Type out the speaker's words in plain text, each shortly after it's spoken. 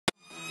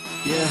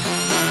Yeah,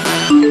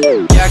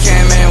 I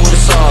came in with a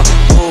saw.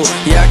 Ooh,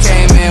 yeah, I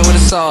came in with a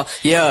saw.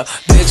 Yeah,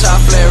 bitch, I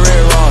flare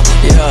red raw.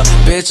 Yeah,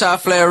 bitch, I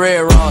flare red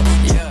raw.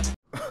 Yeah.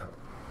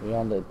 We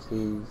on the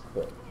twos,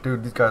 but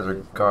dude, these guys are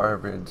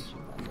garbage.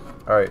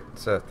 Alright,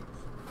 Seth.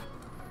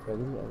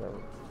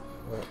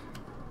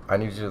 I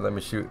need you to let me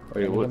shoot.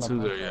 Wait, what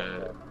twos are you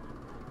at?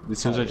 The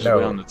twos are just No,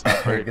 way on the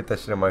top, right? get that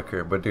shit in my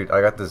career. But dude,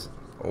 I got this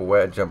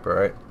wet jumper,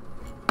 right?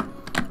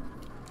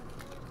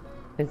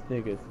 This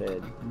nigga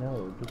said,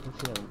 no, get this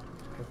shit on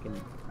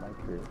fucking my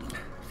career.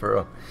 For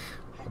real.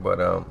 But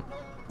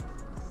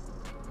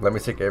let me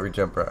take every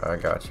jumper. I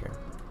got you.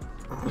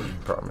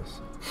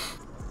 Promise.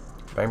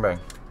 Bang bang.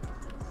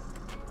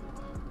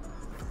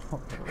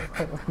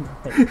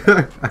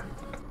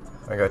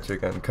 I got you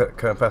again.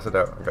 Cut and pass it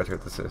out. I got you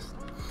with the assist.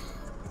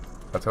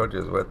 I told you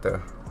it was wet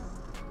there.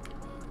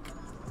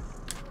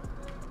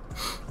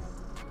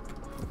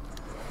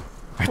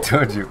 I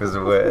told you it was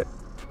wet.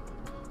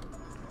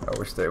 I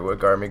wish they would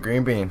guard me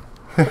green bean.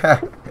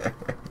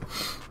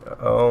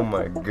 Oh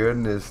my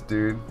goodness,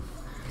 dude.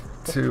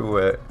 Too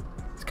wet.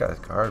 This guy's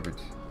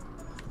garbage.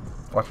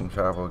 Watch him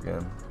travel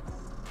again.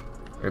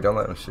 Hey, don't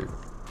let him shoot.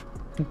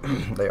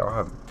 They all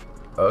have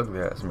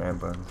ugly ass man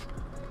buns.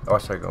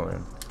 Watch I go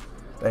in.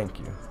 Thank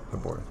you. The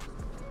board.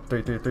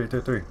 3 3 3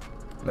 3 3.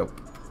 Nope.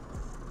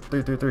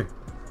 3 3 3.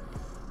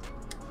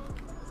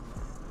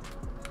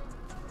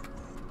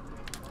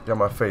 Get on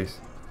my face.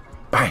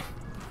 Bang.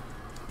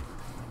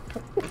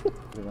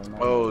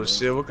 Oh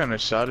shit! What kind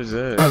of shot is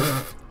that?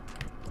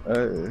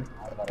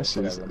 That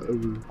shit is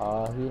ugly.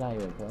 Oh, he not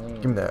even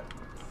playing. Give me that.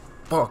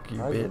 Fuck you,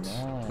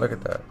 bitch. Look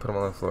at that. Put him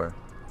on the floor.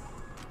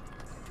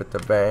 With the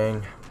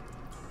bang.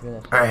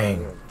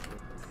 Bang.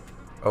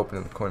 Open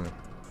in the corner.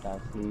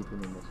 Stop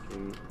sleeping in the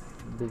street.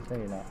 Bitch, no,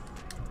 you're not.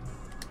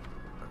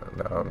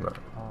 No, I'm not.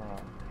 Oh.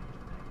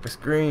 It's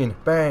green.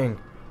 Bang.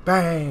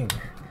 Bang.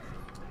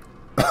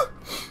 I'll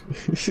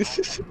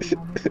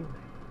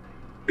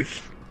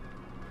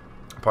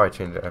probably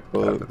change it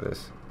after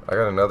this. I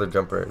got another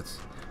jumper. It's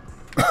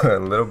a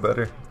little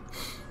better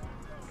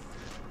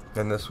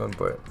than this one,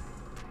 but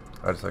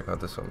I just like how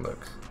this one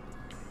looks.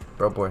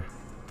 Bro boy.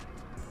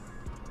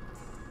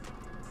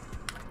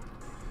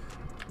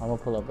 I'm gonna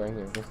pull up right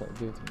here. What's up?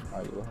 Give it to me.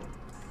 Alright, go ahead.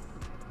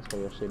 That's why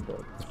your shit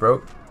broke. It's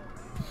broke?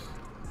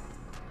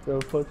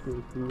 Bro, fuck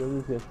you. I'm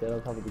just gonna stand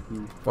on top of the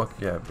keys. Fuck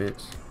yeah,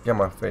 bitch. Get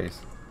my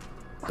face.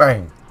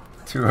 Bang.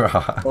 Too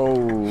raw.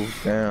 Oh,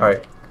 damn.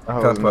 Alright.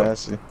 That was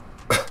nasty.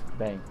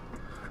 Bang.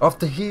 Off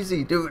the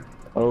easy, dude.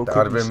 Oh, that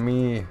would have been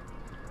me.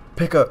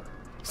 Pick up.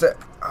 Set.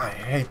 I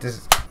hate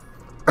this.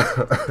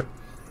 That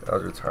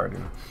was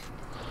retarded.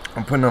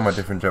 I'm putting on my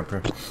different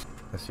jumper.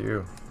 That's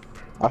you.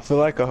 I feel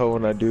like a hoe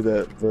when I do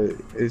that, but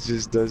it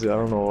just does it. I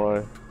don't know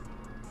why.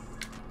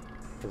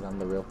 Because I'm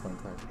the real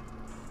point guard.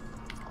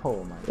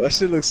 Oh my god. That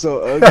shit looks so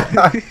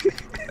ugly.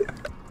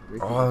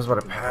 Oh, I was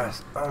about to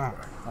pass. Oh my.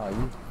 Oh,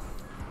 you.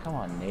 Come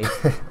on, Nate.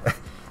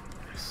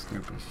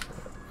 Stupid shit.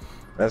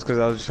 That's because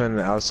I was defending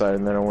the outside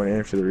and then I went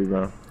in for the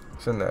rebound.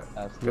 Send that.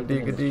 Good D,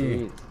 good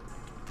D.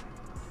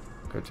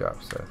 Good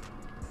job, Seth.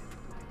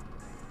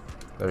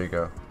 There you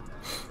go.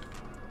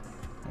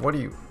 What are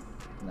you?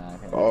 Nah,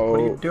 oh. What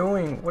are you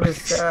doing? What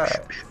is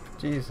that?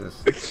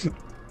 Jesus.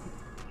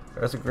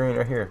 There's a green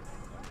right here.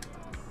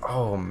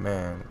 Oh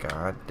man,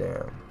 god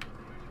damn.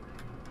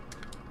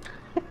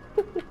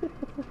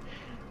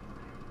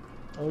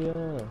 Oh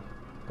yeah.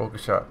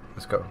 Focus shot.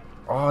 Let's go.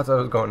 Oh, I thought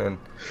it was going in.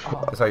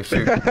 Oh. That's how you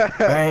shoot.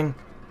 Bang.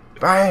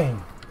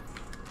 Bang.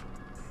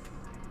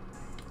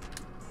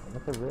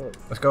 That's a rip.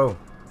 Let's go.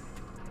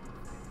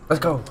 Let's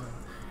go.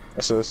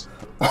 That's us.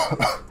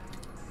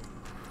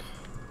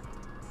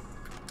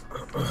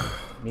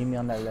 Meet me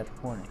on that left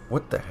corner.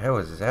 What the hell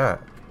is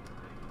that?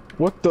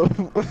 What the?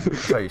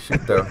 That's how you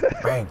shoot though.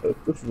 Bang.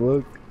 Let's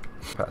look.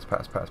 Pass,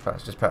 pass, pass,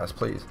 pass. Just pass,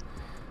 please.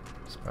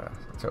 Just pass.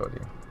 I told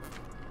you.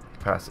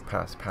 Pass it,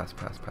 pass, pass,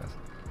 pass, pass.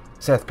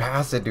 Seth,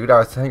 pass it, dude. I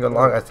was telling you a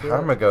long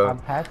time ago. I'm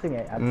passing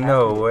it.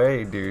 No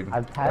way, dude.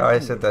 I'm passing I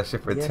said that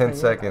shit for 10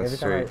 seconds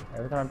straight.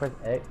 Every time I press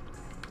X.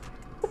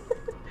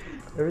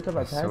 Every time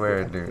I pass I swear,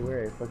 it, dude. I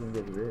swear it fucking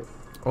gets ripped.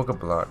 Oka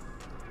block.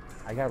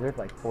 I got ripped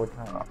like 4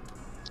 times.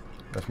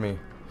 That's me.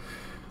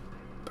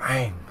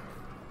 Bang.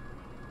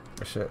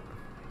 Oh, shit.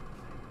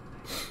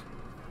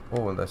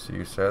 Oh, that's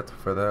you, Seth,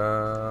 for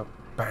the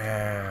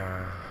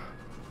bang.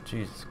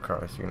 Jesus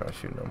Christ, you're not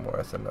shooting no more.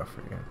 That's enough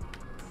for you.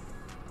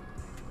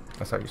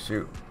 That's how you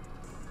shoot.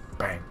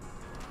 Bang.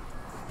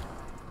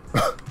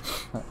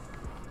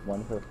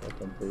 1 for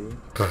fucking 3.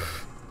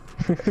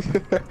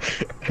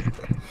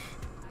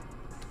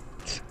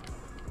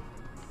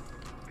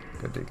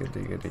 Good D, good D,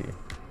 good D.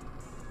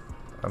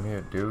 I'm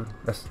here, dude.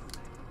 That's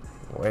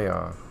way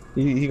off.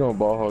 He gonna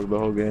ball hog the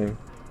whole game.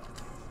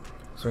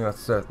 Swing out to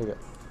Seth. Okay.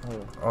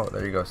 Oh,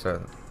 there you go,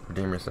 Seth.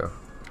 Redeem yourself.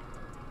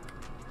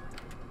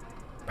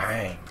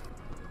 Bang.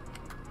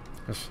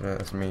 Good shit,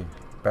 that's me.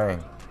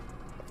 Bang.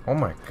 Oh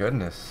my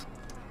goodness.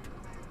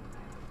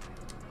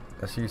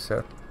 That's you,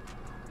 Seth.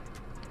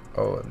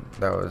 Oh,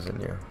 that was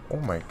in you. Oh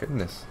my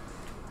goodness.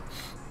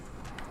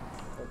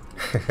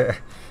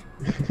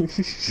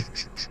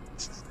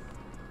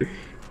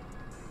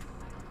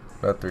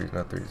 Not threes,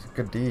 not threes.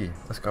 Good D.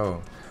 Let's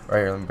go. Right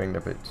here, let me bang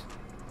that bitch.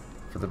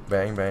 For the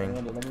bang bang.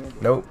 Let me end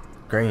it. Nope.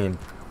 Green.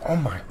 Oh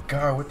my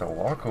god, with the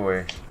walk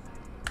away.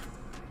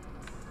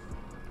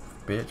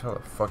 Bitch, how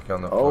the fuck you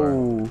on the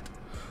floor?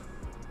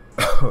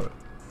 Oh.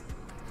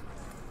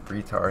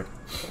 Retard.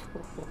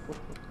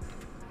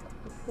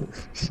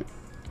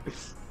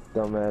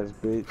 Dumbass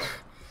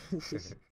bitch.